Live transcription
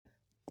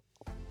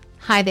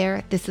Hi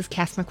there, this is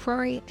Cass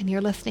McCrory, and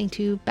you're listening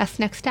to Best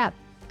Next Step,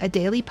 a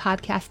daily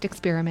podcast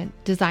experiment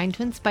designed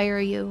to inspire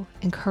you,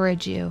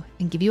 encourage you,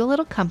 and give you a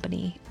little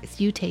company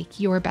as you take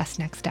your best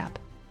next step.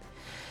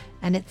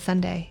 And it's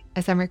Sunday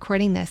as I'm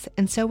recording this,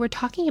 and so we're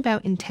talking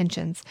about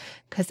intentions,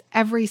 because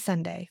every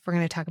Sunday we're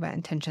going to talk about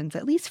intentions,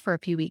 at least for a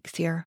few weeks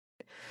here.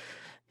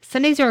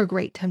 Sundays are a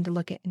great time to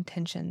look at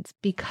intentions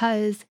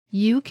because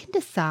you can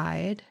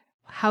decide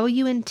how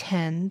you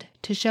intend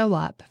to show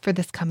up for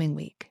this coming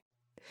week.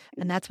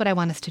 And that's what I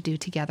want us to do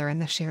together in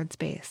the shared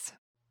space.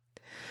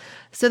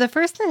 So the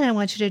first thing I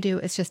want you to do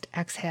is just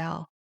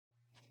exhale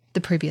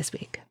the previous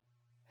week.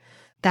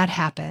 That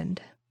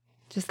happened.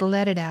 Just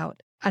let it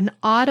out. An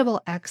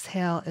audible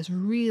exhale is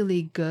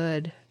really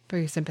good for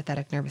your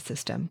sympathetic nervous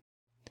system.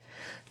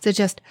 So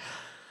just,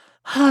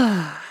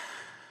 and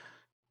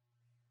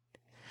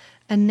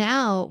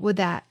now with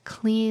that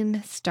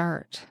clean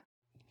start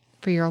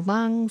for your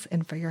lungs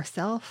and for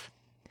yourself,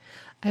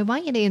 I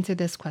want you to answer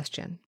this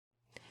question.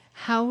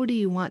 How do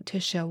you want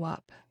to show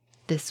up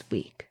this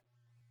week?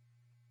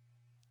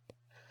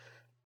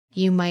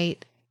 You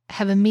might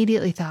have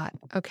immediately thought,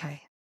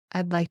 okay,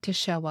 I'd like to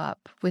show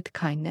up with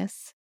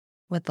kindness,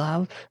 with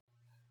love,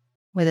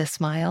 with a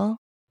smile.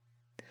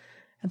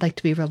 I'd like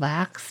to be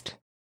relaxed.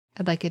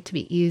 I'd like it to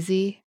be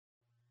easy.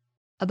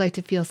 I'd like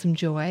to feel some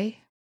joy.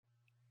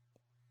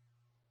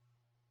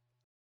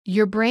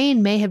 Your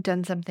brain may have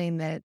done something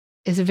that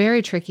is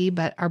very tricky,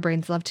 but our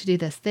brains love to do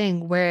this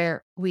thing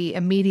where we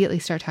immediately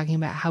start talking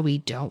about how we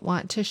don't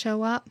want to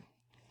show up.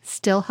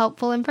 Still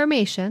helpful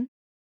information,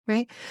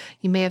 right?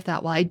 You may have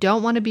thought, well, I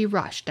don't want to be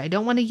rushed. I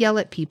don't want to yell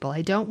at people.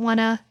 I don't want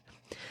to.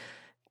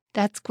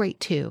 That's great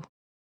too,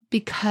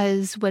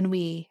 because when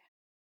we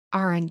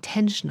are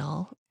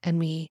intentional and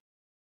we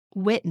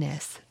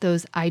witness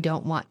those I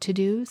don't want to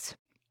do's,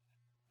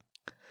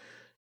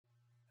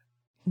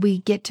 we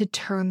get to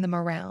turn them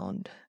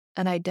around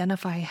and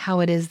identify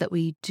how it is that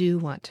we do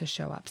want to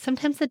show up.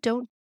 Sometimes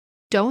the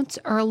don'ts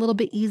are a little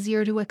bit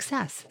easier to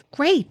access.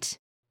 Great.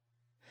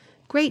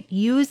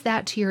 Use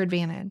that to your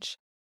advantage.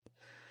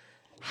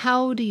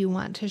 How do you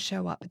want to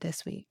show up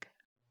this week?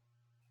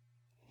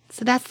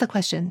 So that's the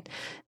question.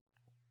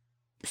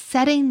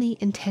 Setting the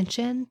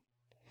intention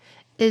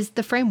is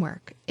the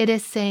framework. It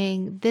is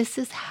saying, this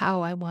is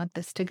how I want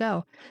this to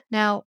go.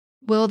 Now,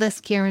 will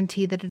this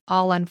guarantee that it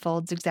all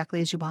unfolds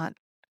exactly as you want?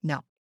 No.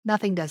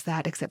 Nothing does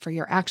that except for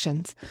your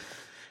actions.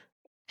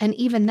 And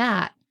even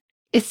that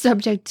is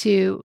subject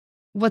to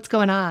what's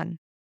going on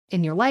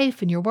in your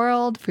life, in your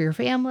world, for your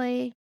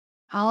family.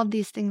 All of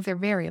these things are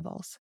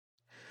variables.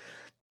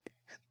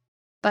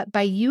 But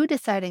by you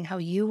deciding how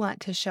you want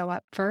to show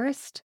up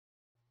first,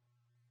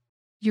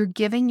 you're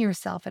giving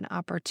yourself an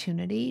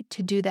opportunity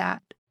to do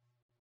that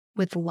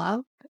with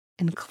love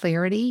and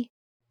clarity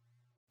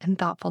and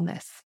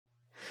thoughtfulness.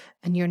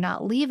 And you're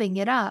not leaving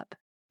it up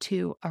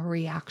to a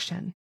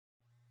reaction.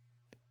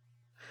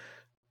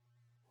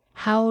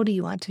 How do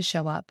you want to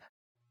show up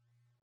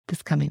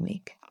this coming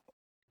week?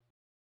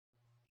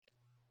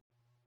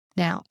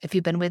 Now, if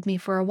you've been with me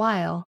for a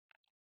while,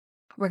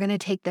 we're going to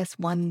take this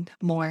one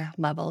more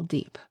level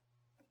deep.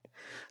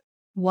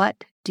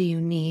 What do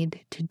you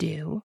need to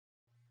do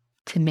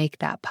to make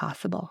that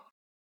possible?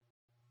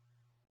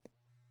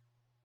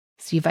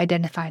 So you've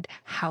identified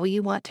how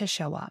you want to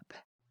show up.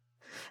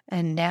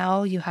 And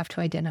now you have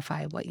to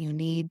identify what you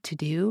need to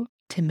do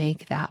to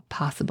make that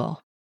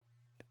possible.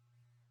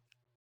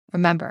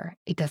 Remember,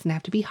 it doesn't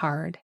have to be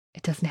hard.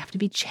 It doesn't have to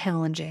be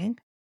challenging.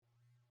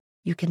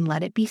 You can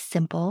let it be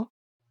simple.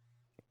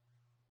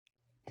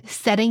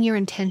 Setting your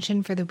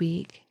intention for the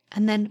week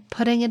and then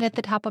putting it at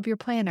the top of your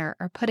planner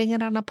or putting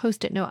it on a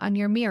Post-it note on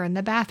your mirror in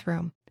the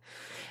bathroom.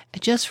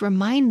 It just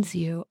reminds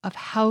you of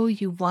how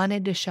you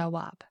wanted to show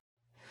up.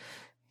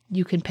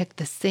 You can pick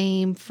the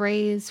same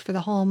phrase for the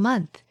whole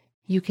month.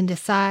 You can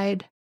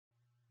decide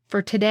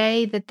for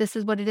today that this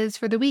is what it is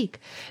for the week.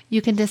 You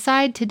can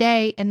decide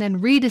today and then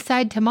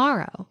redecide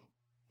tomorrow.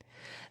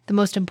 The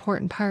most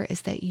important part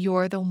is that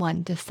you're the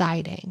one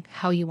deciding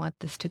how you want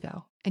this to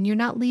go. And you're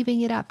not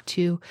leaving it up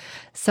to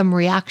some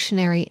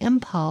reactionary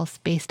impulse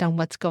based on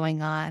what's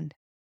going on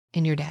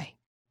in your day.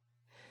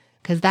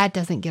 Because that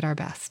doesn't get our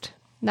best.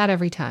 Not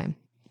every time.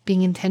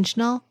 Being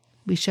intentional,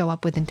 we show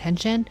up with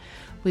intention,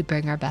 we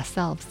bring our best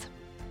selves.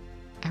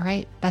 All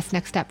right, best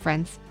next step,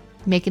 friends.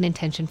 Make an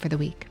intention for the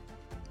week.